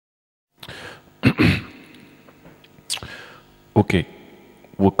Okay,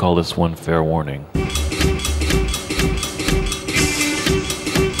 we'll call this one fair warning.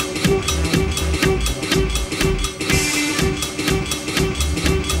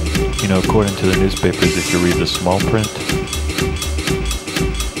 You know, according to the newspapers, if you read the small print,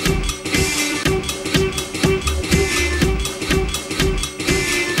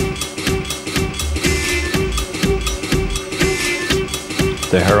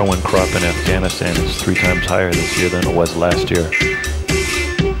 the heroin crop in Afghanistan is 3 times higher this year than it was last year.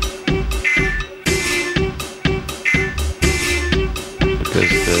 Because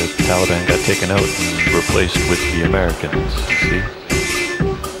the Taliban got taken out and replaced with the Americans, see?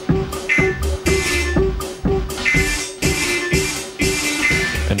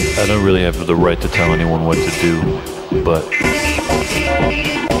 And I don't really have the right to tell anyone what to do, but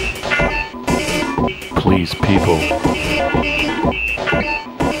please, people,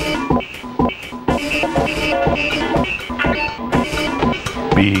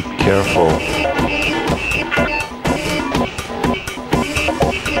 be careful.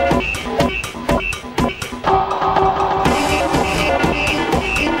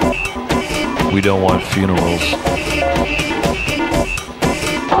 We don't want funerals.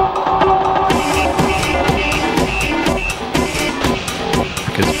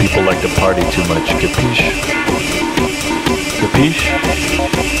 Because people like to party too much. Capiche? Capiche?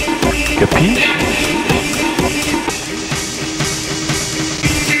 Capiche?